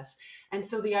around us. And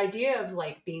so the idea of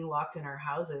like being locked in our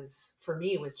houses for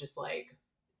me was just like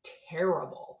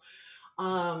terrible.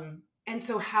 And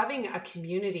so having a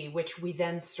community, which we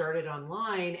then started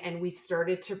online, and we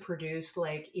started to produce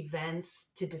like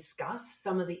events to discuss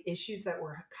some of the issues that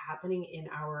were happening in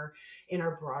our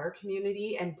broader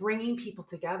community, and bringing people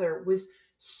together was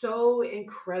so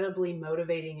incredibly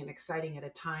motivating and exciting at a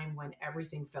time when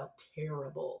everything felt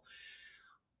terrible.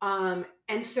 And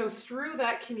so through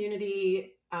that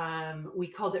community, we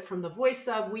called it From the Voice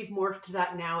Of. We've morphed to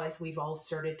that now as we've all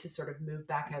started to sort of move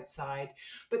back outside.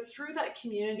 But through that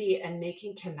community and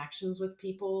making connections with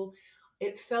people,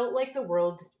 it felt like the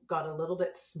world got a little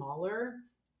bit smaller.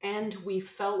 And we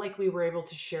felt like we were able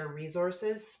to share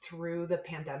resources through the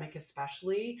pandemic,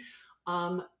 especially.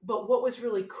 But what was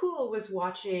really cool was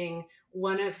watching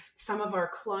some of our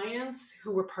clients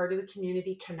who were part of the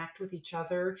community connect with each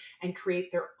other and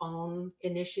create their own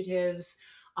initiatives.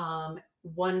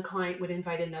 One client would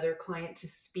invite another client to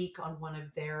speak on one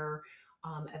of their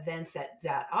events at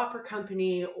that opera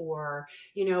company, or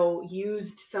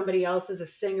used somebody else as a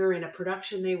singer in a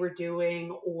production they were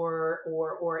doing,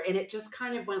 and it just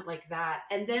kind of went like that.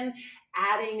 And then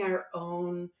adding our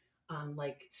own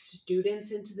like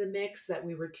students into the mix that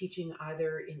we were teaching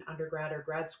either in undergrad or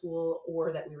grad school,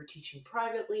 or that we were teaching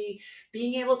privately,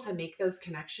 being able to make those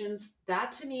connections,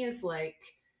 that to me is like,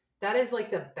 that is like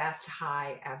the best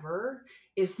high ever,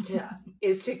 is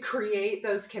to create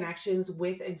those connections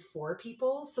with and for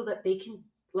people, so that they can,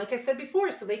 like I said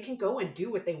before, so they can go and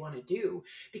do what they want to do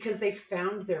because they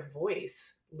found their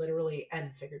voice, literally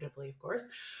and figuratively, of course.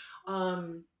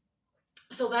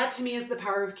 So that to me is the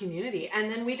power of community.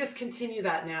 And then we just continue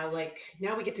that now. Like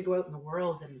now we get to go out in the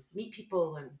world and meet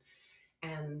people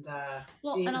and have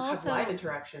live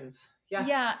interactions. Yeah.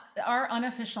 Yeah, our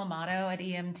unofficial motto at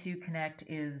EM2 Connect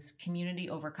is community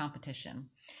over competition.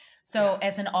 So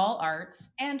as in all arts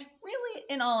and really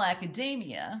in all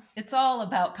academia, it's all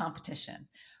about competition,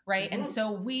 right? Mm-hmm. And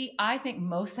so I think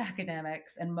most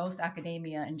academics and most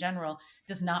academia in general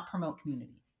does not promote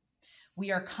community.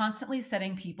 We are constantly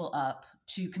setting people up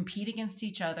to compete against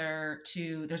each other,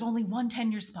 there's only one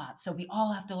tenure spot, so we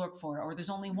all have to look for it, or there's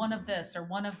only one of this or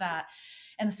one of that.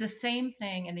 And it's the same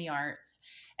thing in the arts.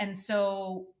 And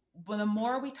so the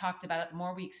more we talked about it, the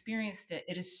more we experienced it,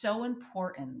 it is so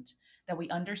important that we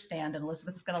understand, and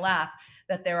Elizabeth's going to laugh,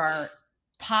 that there are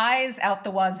pies out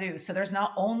the wazoo. So there's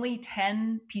not only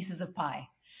 10 pieces of pie,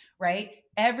 right?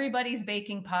 Everybody's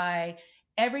baking pie.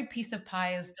 Every piece of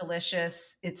pie is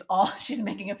delicious. It's all, she's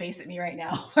making a face at me right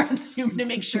now. We're on Zoom to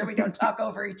make sure we don't talk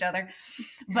over each other.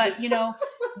 But,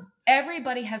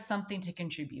 everybody has something to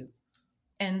contribute.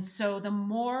 And so the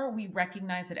more we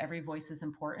recognize that every voice is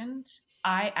important,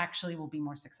 I actually will be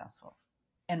more successful,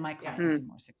 and my client will be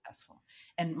more successful,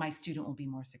 and my student will be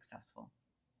more successful.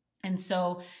 And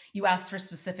so you asked for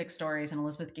specific stories, and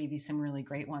Elizabeth gave you some really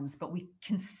great ones, but we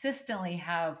consistently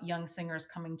have young singers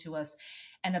coming to us.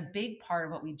 And a big part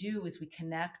of what we do is we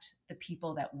connect the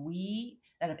people that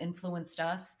have influenced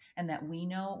us and that we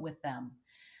know with them.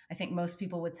 I think most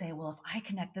people would say, well, if I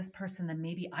connect this person, then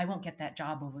maybe I won't get that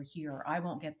job over here, or I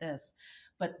won't get this.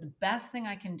 But the best thing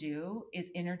I can do is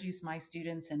introduce my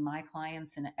students and my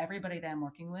clients and everybody that I'm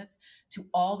working with to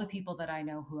all the people that I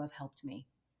know who have helped me.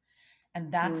 And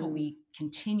that's what we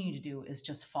continue to do, is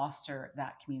just foster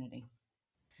that community.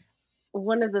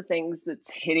 One of the things that's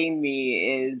hitting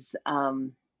me is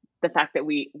the fact that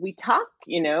we talk,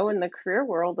 in the career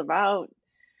world about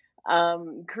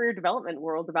career development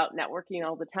world about networking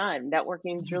all the time.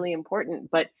 Networking is really important,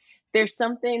 but there's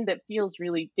something that feels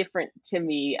really different to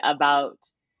me about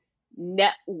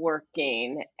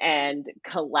networking and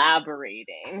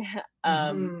collaborating.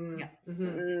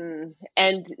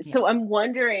 So I'm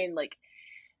wondering, like,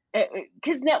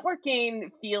 because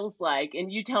networking feels like,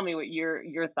 and you tell me what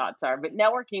your thoughts are, but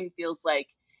networking feels like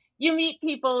you meet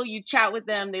people, you chat with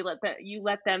them, you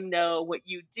let them know what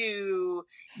you do,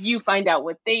 you find out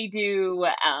what they do,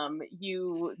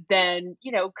 you then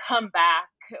come back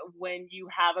when you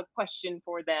have a question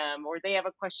for them or they have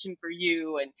a question for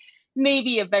you, and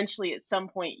maybe eventually at some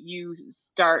point you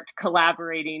start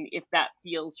collaborating if that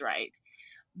feels right.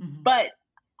 But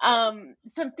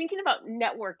So I'm thinking about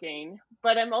networking,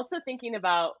 but I'm also thinking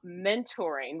about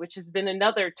mentoring, which has been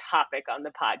another topic on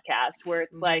the podcast, where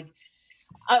it's like,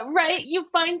 Mm-hmm. right, you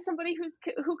find somebody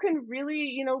who can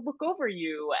really, look over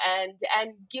you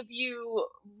and give you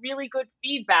really good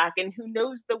feedback and who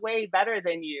knows the way better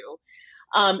than you.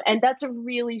 And that's a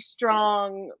really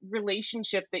strong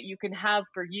relationship that you can have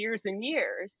for years and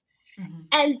years. Mhm.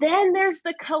 And then there's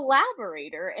the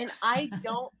collaborator, and I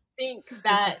don't think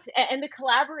that, and the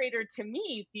collaborator to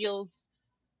me feels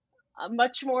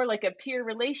much more like a peer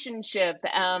relationship,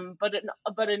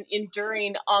 but an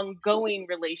enduring, ongoing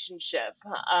relationship.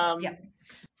 Yeah.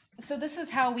 So this is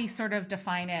how we sort of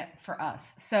define it for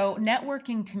us. So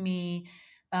networking to me,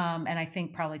 and I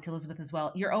think probably to Elizabeth as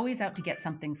well, you're always out to get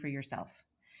something for yourself.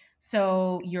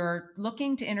 So you're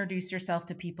looking to introduce yourself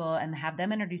to people and have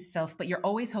them introduce yourself, but you're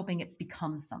always hoping it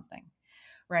becomes something,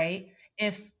 right?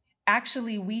 If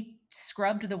actually we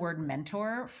scrubbed the word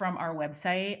mentor from our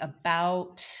website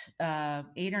about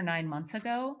 8 or 9 months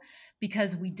ago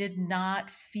because we did not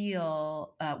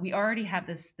feel we already have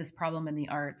this problem in the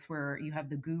arts where you have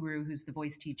the guru who's the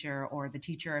voice teacher or the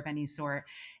teacher of any sort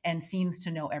and seems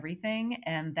to know everything,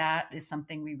 and that is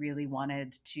something we really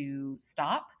wanted to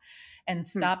stop and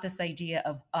Hmm. stop this idea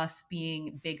of us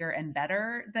being bigger and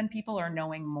better than people or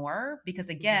knowing more, because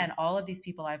again, Mm-hmm. all of these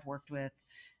people I've worked with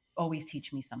always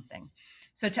teach me something.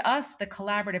 So to us, the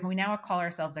collaborative, and we now call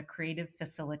ourselves a creative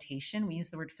facilitation. We use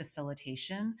the word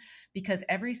facilitation because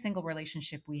every single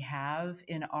relationship we have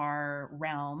in our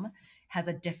realm has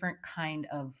a different kind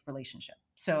of relationship.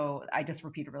 So I just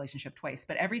repeated relationship twice,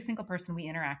 but every single person we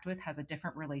interact with has a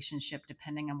different relationship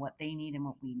depending on what they need and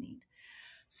what we need.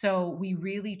 So we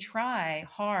really try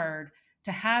hard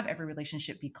to have every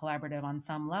relationship be collaborative on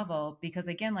some level because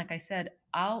again, like I said,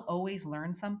 I'll always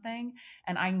learn something,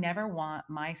 and I never want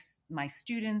my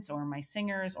students or my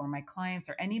singers or my clients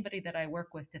or anybody that I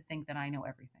work with to think that I know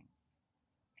everything.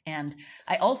 And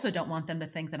I also don't want them to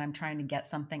think that I'm trying to get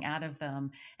something out of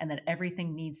them and that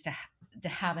everything needs to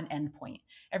have an endpoint.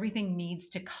 Everything needs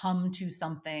to come to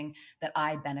something that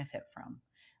I benefit from.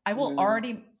 I will Mm,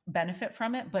 already benefit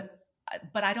from it, but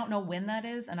I don't know when that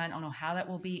is, and I don't know how that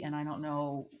will be, and I don't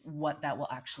know what that will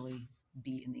actually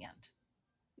be in the end.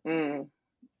 mm.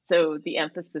 So the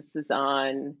emphasis is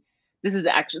on, this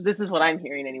is what I'm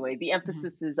hearing anyway. The Mhm.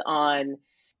 emphasis is on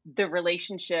the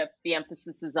relationship, the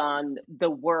emphasis is on the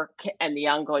work and the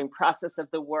ongoing process of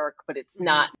the work, but it's Mm-hmm.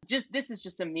 not just, this is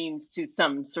just a means to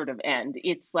some sort of end.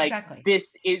 It's like, Exactly.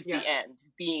 this is Yeah. the end,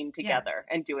 being Yeah. together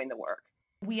and doing the work.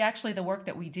 We actually, the work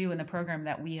that we do in the program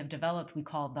that we have developed, we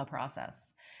call the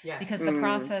process because Yes. the Mm,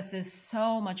 process is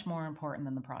so much more important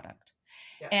than the product.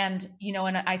 Yeah. And,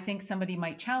 and I think somebody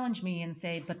might challenge me and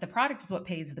say, but the product is what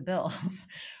pays the bills,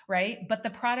 right? But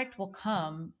the product will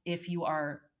come if you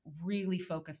are really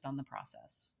focused on the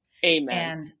process.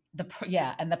 amen. And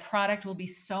and the product will be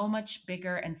so much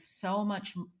bigger and so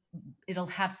much, it'll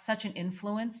have such an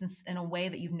influence in a way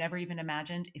that you've never even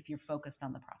imagined if you're focused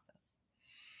on the process.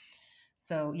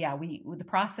 So yeah, the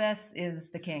process is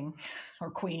the king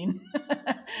or queen,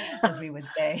 as we would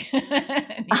say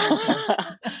in Toronto.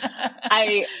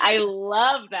 I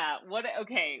love that.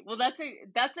 Okay, well that's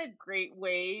a great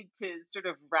way to sort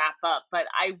of wrap up, but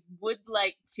I would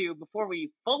like to, before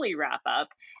we fully wrap up,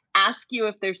 ask you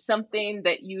if there's something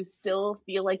that you still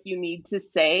feel like you need to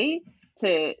say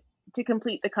to to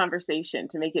complete the conversation,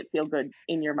 to make it feel good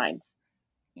in your minds.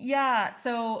 Yeah,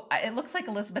 so it looks like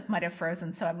Elizabeth might have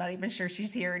frozen, so I'm not even sure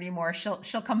she's here anymore.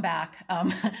 She'll come back.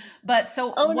 But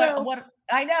so Oh what no. what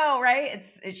I know, right?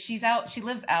 She's out. She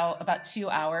lives out about 2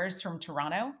 hours from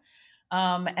Toronto,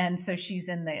 and so she's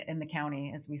in the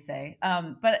county, as we say.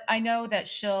 But I know that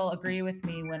she'll agree with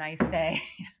me when I say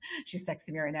she's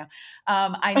texting me right now.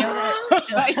 I know that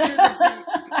she'll. I hear the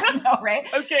beeps. I know, right?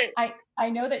 Okay. I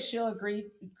know that she'll agree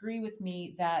with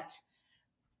me that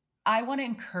I want to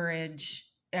encourage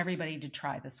everybody to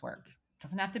try this work. It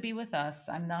doesn't have to be with us.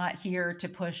 I'm not here to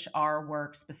push our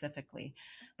work specifically,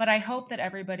 but I hope that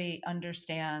everybody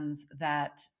understands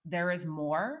that there is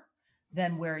more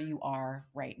than where you are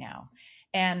right now.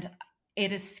 And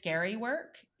it is scary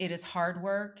work. It is hard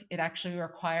work. It actually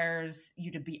requires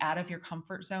you to be out of your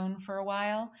comfort zone for a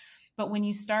while. But when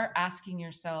you start asking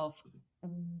yourself,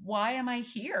 why am I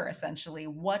here essentially?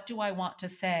 What do I want to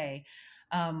say?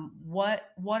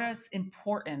 What is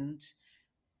important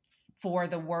for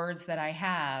the words that I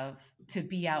have to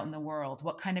be out in the world?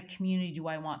 What kind of community do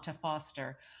I want to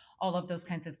foster? All of those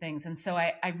kinds of things. And so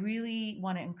I really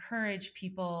want to encourage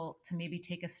people to maybe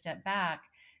take a step back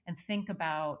and think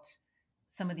about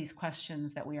some of these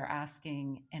questions that we are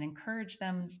asking and encourage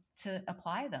them to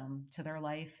apply them to their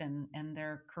life and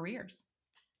their careers.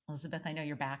 Elizabeth, I know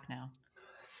you're back now.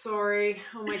 Sorry.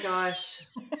 Oh my gosh.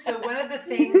 So one of the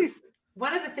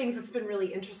things that's been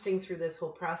really interesting through this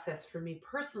whole process for me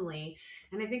personally,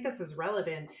 and I think this is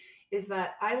relevant, is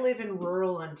that I live in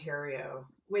rural Ontario,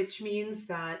 which means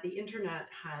that the internet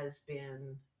has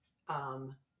been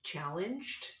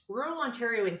challenged. Rural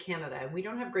Ontario in Canada, we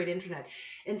don't have great internet.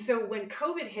 And so when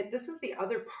COVID hit, this was the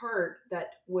other part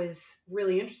that was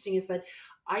really interesting, is that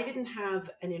I didn't have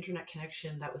an internet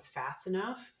connection that was fast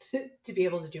enough to be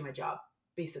able to do my job,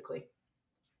 basically.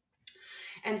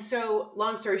 And so,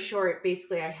 long story short,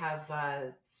 basically, I have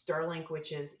Starlink,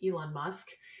 which is Elon Musk.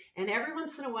 And every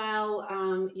once in a while,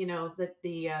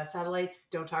 the satellites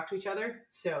don't talk to each other.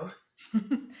 So,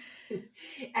 and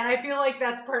I feel like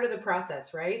that's part of the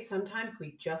process, right? Sometimes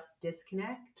we just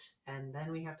disconnect and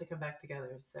then we have to come back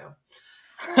together. So,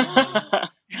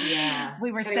 yeah.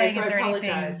 We were anyway, saying, so is I there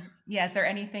apologize. is there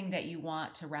anything that you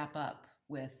want to wrap up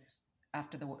with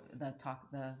after the talk,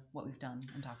 what we've done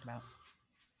and talked about?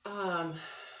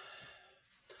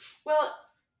 Well,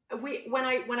 when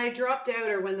I dropped out,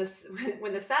 or when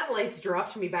the satellites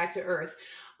dropped me back to Earth,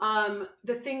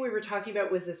 the thing we were talking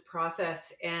about was this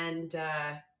process, and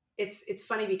it's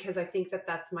funny because I think that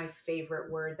that's my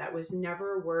favorite word. That was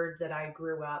never a word that I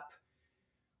grew up.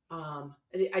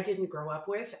 I didn't grow up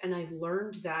with, and I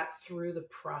learned that through the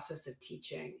process of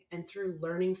teaching and through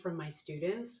learning from my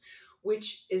students,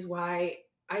 which is why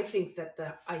I think that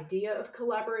the idea of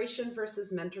collaboration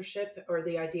versus mentorship, or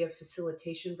the idea of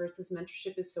facilitation versus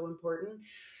mentorship, is so important.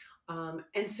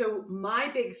 And so my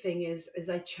big thing is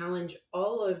I challenge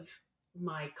all of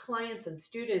my clients and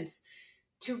students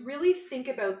to really think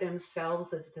about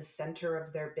themselves as the center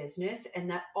of their business,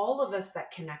 and that all of us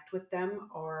that connect with them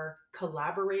are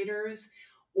collaborators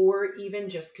or even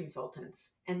just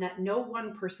consultants, and that no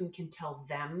one person can tell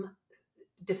them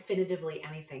definitively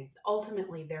anything.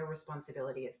 Ultimately, their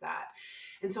responsibility is that.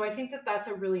 And so I think that that's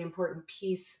a really important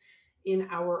piece in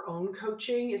our own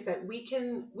coaching, is that we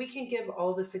can give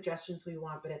all the suggestions we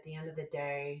want, but at the end of the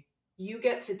day, you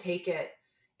get to take it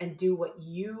and do what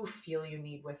you feel you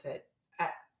need with it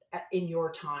in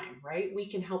your time, right? We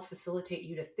can help facilitate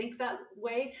you to think that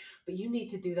way, but you need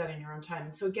to do that in your own time.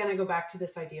 And so again, I go back to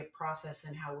this idea of process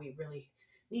and how we really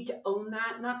need to own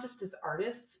that, not just as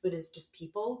artists, but as just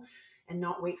people, and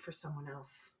not wait for someone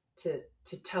else to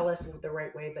tell us the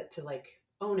right way, but to like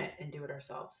own it and do it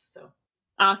ourselves. So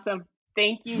Awesome.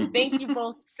 Thank you. Thank you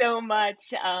both so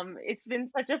much. It's been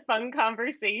such a fun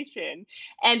conversation.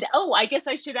 And I guess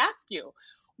I should ask you,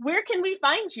 where can we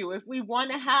find you if we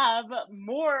want to have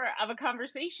more of a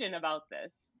conversation about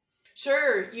this?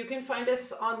 Sure, you can find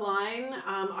us online.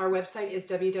 Our website is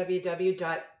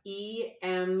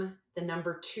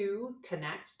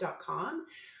www.em2connect.com.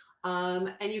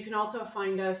 And you can also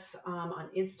find us on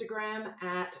Instagram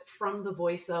at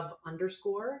 @fromthevoiceof_.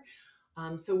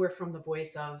 So we're From the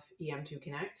Voice of EM2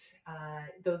 Connect.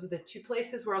 Those are the two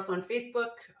places. We're also on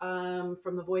Facebook,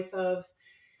 From the Voice of.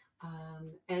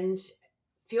 And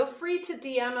feel free to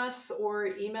DM us or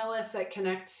email us at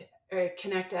connect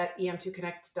at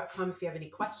em2connect.com if you have any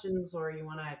questions or you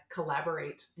want to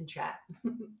collaborate and chat.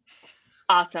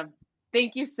 Awesome.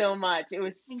 Thank you so much. It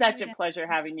was such a pleasure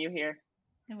having you here.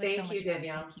 Thank you,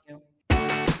 Danielle. Thank you.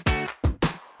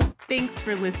 Thanks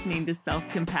for listening to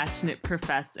Self-Compassionate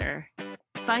Professor.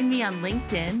 Find me on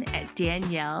LinkedIn at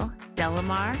Danielle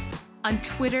Delamar, on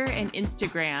Twitter and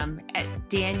Instagram at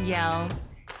Danielle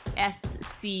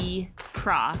SC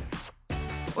Prof,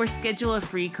 or schedule a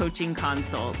free coaching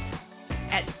consult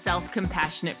at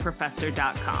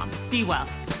selfcompassionateprofessor.com. Be well.